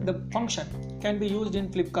 the function can be used in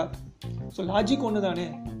Flipkart. So logic ஒன்று தானே.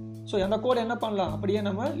 ஸோ அந்த கோட் என்ன பண்ணலாம், அப்படியே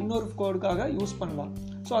நம்ம இன்னொரு கோடுக்காக யூஸ் பண்ணலாம்.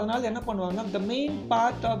 ஸோ ஸோ அதனால் என்ன பண்ணுவாங்கன்னா the main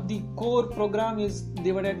part of the core program is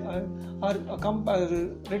divided or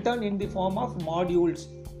written in the form of modules.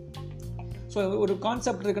 So ஒரு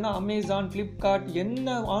கான்செப்ட் இருக்குன்னா அமேசான், ஃப்ளிப்கார்ட்,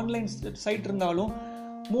 என்ன ஆன்லைன் சைட் இருந்தாலும்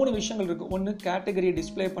 3 விஷயங்கள் இருக்குது. ஒன்று கேட்டகரியை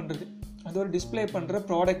டிஸ்பிளே பண்ணுறது, அது ஒரு டிஸ்பிளே பண்ணுற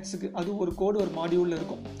ப்ராடக்ட்ஸுக்கு அது ஒரு கோடு ஒரு மாடியூலில்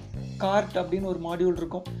இருக்கும். கார்ட் அப்படின்னு ஒரு மாடியூல்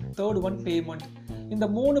இருக்கும். Third one payment. இந்த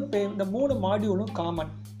மூணு மாடியூலும்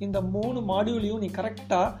காமன். இந்த 3 மாடியூலையும் நீ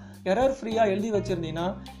கரெக்டாக எரர் ஃப்ரீயாக எழுதி வச்சுருந்தீங்கன்னா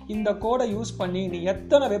இந்த கோடை யூஸ் பண்ணி நீ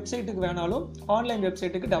எத்தனை வெப்சைட்டுக்கு வேணாலும் ஆன்லைன்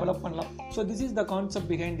வெப்சைட்டுக்கு டெவலப் பண்ணலாம். So this is the concept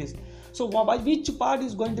behind this. So which part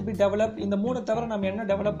is going to be develop? இந்த 3 தவிர நம்ம என்ன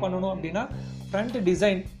டெவலப் பண்ணணும் அப்படின்னா ஃப்ரண்ட்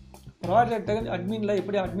டிசைன், ப்ராஜெக்டை அட்மினில்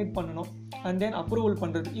எப்படி அட்மிட் பண்ணணும், அண்ட் தென் அப்ரூவல்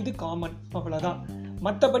பண்ணுறது, இது காமன். அவ்வளோதான்.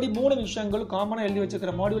 மற்றபடி 3 விஷயங்கள் காமனாக எழுதி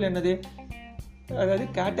வச்சுக்கிற மாடியூல் என்னது? அதாவது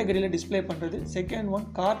கேட்டகரியில் டிஸ்பிளே பண்ணுறது, செகண்ட் ஒன்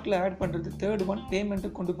கார்ட்டில் ஆட் பண்ணுறது, தேர்ட் ஒன்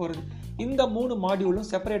பேமெண்ட்டுக்கு கொண்டு போகிறது. இந்த 3 மாடியூலும்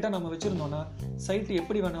செப்பரேட்டாக நம்ம வச்சுருந்தோம்னா சைட்டு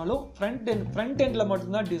எப்படி வேணாலும் ஃப்ரண்ட் எண்டில்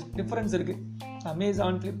மட்டும்தான் டிஃப்ரென்ஸ் இருக்குது.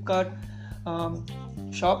 அமேசான், ஃப்ளிப்கார்ட்,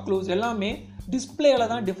 ஷாப் க்ளூஸ் எல்லாமே டிஸ்பிளேல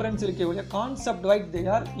தான் டிஃப்ரென்ஸ் இருக்கே ஒழிய concept wise they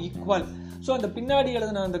are equal. So அந்த பின்னாடி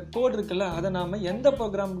எழுதின அந்த கோட் இருக்குல்ல, அதை நாம் எந்த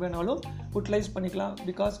ப்ரோக்ராம் வேணாலும் யூட்டிலைஸ் பண்ணிக்கலாம்.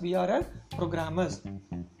 Because we are a programmers.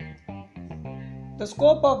 The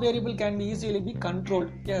scope of variable can be easily be controlled.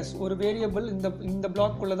 Yes, ஒரு வேரியபிள் இந்த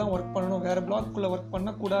பிளாக்குள்ள தான் ஒர்க் பண்ணணும், வேற பிளாக்குள்ள ஒர்க்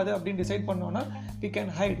பண்ணக்கூடாது அப்படின்னு டிசைட் பண்ணோம்னா we can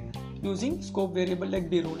hide using scope variable like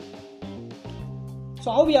b rule. So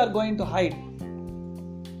how we are going to hide?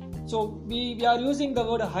 So we are using the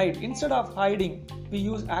word hide. Instead of hiding, we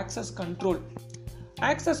use access control.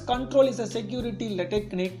 Access control is a security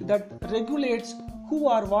technique that regulates who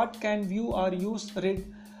or what can view or use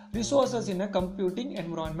resources in a computing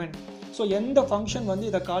environment. So எந்த function வந்து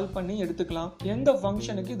இதை கால் பண்ணி எடுத்துக்கலாம், எந்த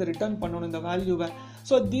ஃபங்க்ஷனுக்கு இதை return பண்ணணும் இந்த வேல்யூவை.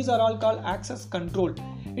 So these are all call access control.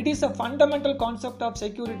 It is a fundamental concept of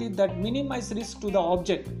security that minimize risk to the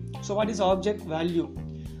object. So what is object? Value.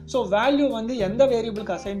 So value வந்து எந்த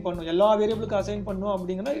வேரியபிளுக்கு அசைன் பண்ணும், எல்லா வேரியபிளுக்கு அசைன் பண்ணும்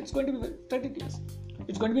அப்படிங்கன்னா it's going to be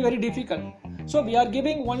it's going to be very difficult. So we are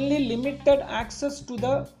giving only limited access to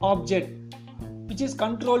the object which is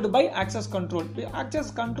controlled by access control. The access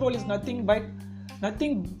control is nothing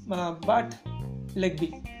but like B.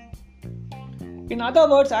 In other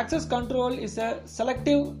words, access control is a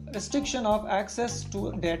selective restriction of access to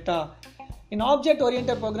data. In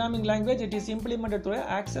object-oriented programming language, it is implemented through an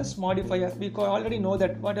access modifier. We already know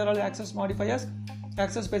that. What are all access modifiers?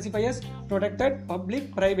 Access specifiers, protected, public,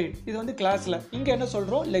 private. இது வந்து கிளாஸ்ல. இங்க என்ன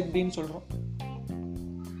சொல்றோம்? Leg B ன்னு சொல்றோம்.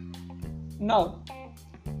 Now,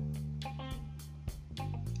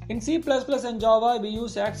 in C++ and Java, we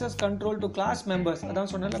use access control to class members. அதான்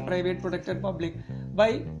சொன்னல private, protected, public by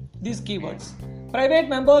these keywords. Private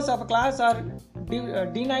members of a class are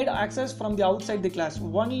denied access from the outside the class.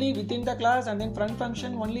 Only within the class and then front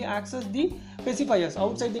function only access the specifiers.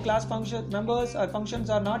 Outside the class function members or functions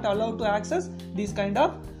are not allowed to access these kind of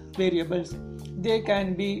variables. They can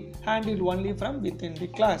be handled only from within the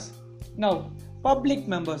class. Now, public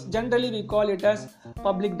members, generally we call it as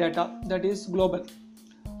public data, that is global,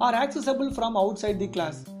 are accessible from outside the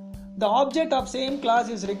class. The object of same class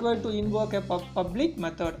is required to invoke a public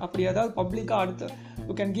method. அப்படி ஏதாவது பப்ளிக்கா அடுத்து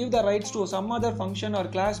you can give the rights to some other function or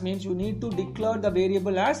class means you need to declare the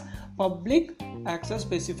variable as public access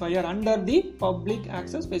specifier under the public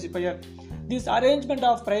access specifier. This arrangement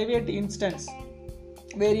of private instance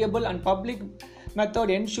variable and public method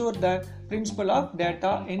ensure the principle of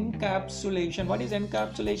data encapsulation. What is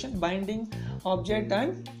encapsulation? Binding object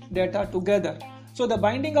and data together. So the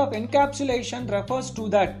binding of encapsulation refers to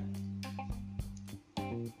that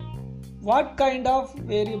what kind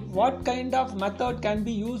of method can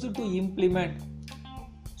be used to implement.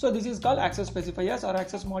 So this is called access specifiers or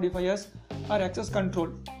access modifiers or access control.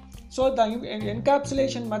 So the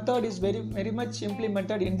encapsulation method is very much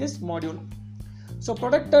implemented in this module. So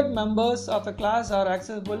protected members of a class are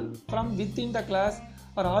accessible from within the class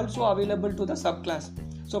are also available to the subclass.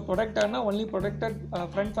 So protected na only protected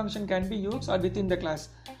front function can be used or within the class.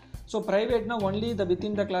 So private na only the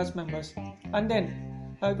within the class members. And then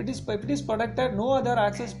if it is protected, no other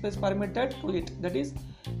access is permitted to it. That is,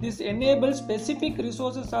 this enables specific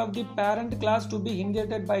resources of the parent class to be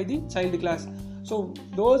inherited by the child class. So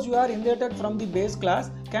those who are inherited from the base class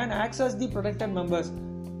can access the protected members,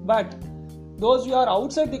 but those who are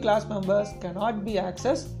outside the class members cannot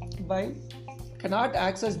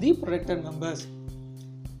access the protected members.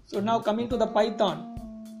 So now coming to the Python,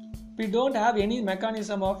 we don't have any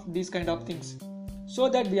mechanism of these kind of things, so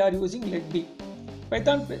that we are using leg B.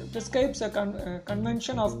 Python prescribes a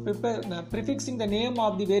convention of prefixing the name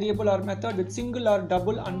of the variable or method with single or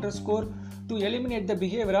double underscore to eliminate the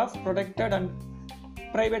behavior of protected and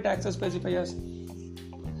private access specifiers.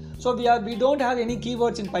 So we don't have any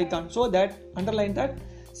keywords in Python, so that underline that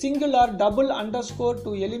singular double underscore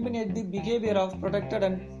to eliminate the behavior of protected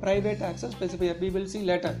and private access specifier. We will see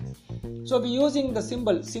later. So we using the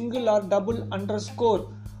symbol singular double underscore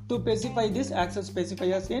to specify this access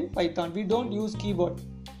specifiers in Python. We don't use keyboard.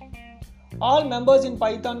 All members in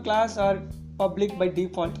Python class are public by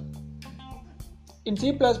default. In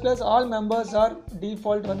C++, all members are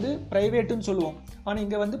default வந்து private ன்னு சொல்லுவோம், ஆனா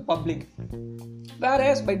இங்க வந்து public.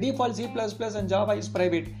 Whereas by default C++ and Java is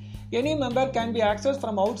private. Any member can be accessed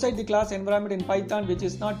from outside the class environment in Python, which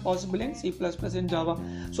is not possible in C++ and Java.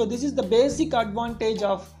 So this is the basic advantage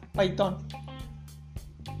of Python.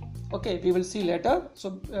 Okay, we will see later. So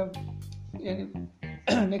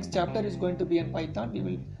next chapter is going to be in Python. We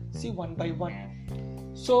will see one by one.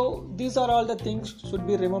 So these are all the things should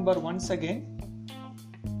be remembered once again.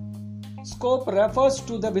 Scope refers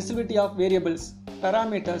to the visibility of variables,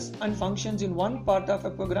 parameters and functions in one part of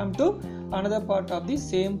a program to another part of the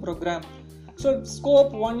same program. So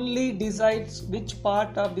scope only decides which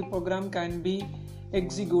part of the program can be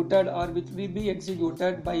executed or which will be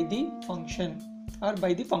executed by the function or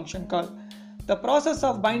by the function call. The process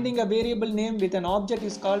of binding a variable name with an object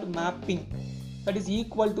is called mapping. That is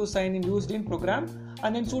equal to sign in used in program,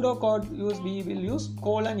 and in pseudocode we will use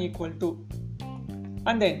colon equal to.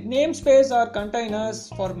 And then namespace are containers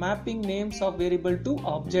for mapping names of variable to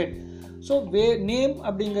object. So name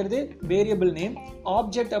அப்படிங்கிறது variable name,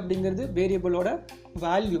 object அப்படிங்கிறது variable ஓட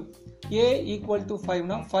value. A equal to 5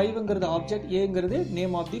 na 5ங்கிறது object, Aங்கிறது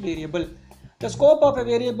name of the variable. The scope of a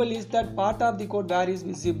variable is that part of the code where is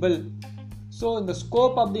visible. So in the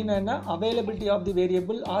scope அப்படின்னா என்ன, availability of the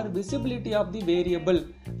variable or visibility of the variable.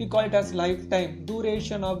 We call it as lifetime.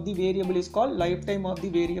 Duration of the variable is called lifetime of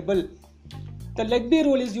the variable. The Legby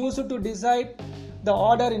rule is used to decide the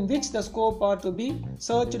order in which the scope are to be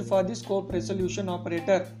searched for the scope resolution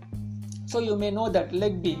operator. So you may know that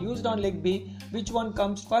Legby, used on Legby, which one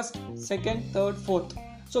comes first, second, third, fourth.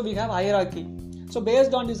 So we have hierarchy. So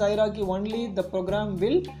based on this hierarchy only the program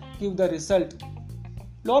will give the result.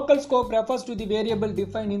 Local scope refers to the variable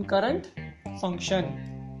defined in current function.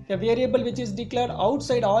 A variable which is declared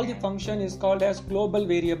outside all the function is called as global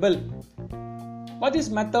variable. What is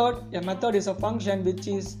method? A method is a function which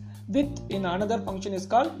is with in another function is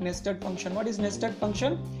called nested function. What is nested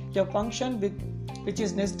function? A function which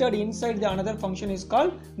is nested inside the another function is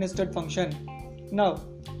called nested function. Now,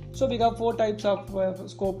 so we have four types of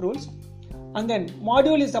scope rules. And then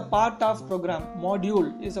module is a part of program. Module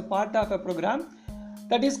is a part of a program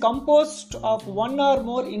that is composed of one or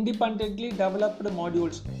more independently developed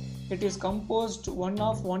modules. It is composed one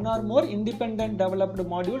or more independent developed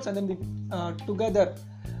modules and then together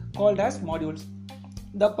called as modules.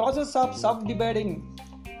 The process of subdividing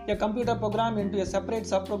a computer program into a separate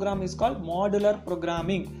subprogram is called modular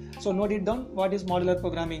programming. So note it down, what is modular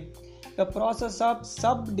programming? The process of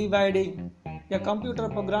subdividing a computer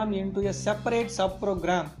program into a separate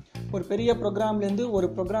subprogram. ஒரு பெரிய ப்ரோக்ராம்லேருந்து ஒரு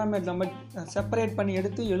ப்ரோக்ராமை நம்ம separate பண்ணி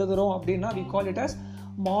எடுத்து எழுதுகிறோம் அப்படின்னா we call it as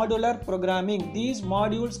modular programming. These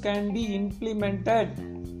modules can be implemented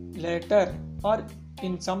later or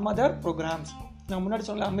in some other programs. நான் முன்னாடி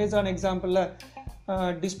சொன்ன Amazon எக்ஸாம்பிளில்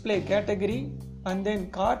display category and then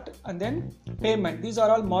cart and then payment, these are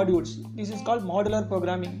all modules. This is called modular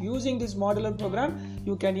programming. Using this modular program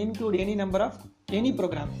you can include any number of any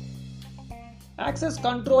program. Access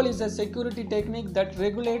control is a security technique that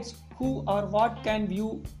regulates who or what can view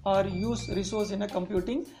or use resource in a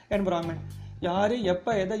computing environment. யாரு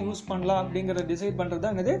எப்போ எதை use பண்ணலாம் அப்படிங்கிறத decide பண்ணுறது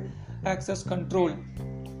தான் இது access control.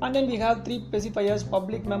 And then we have three specifiers: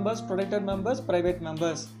 public members, protected members, private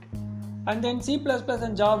members. And then C++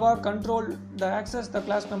 and Java control the access the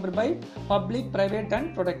class member by public, private and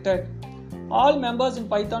protected. All members in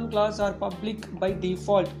Python class are public by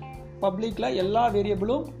default. Publicல எல்லா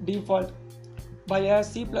வேரியபிளும் default. By as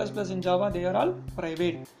C++ and Java they are all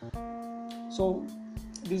private. So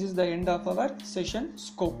this is the end of our session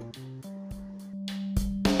scope.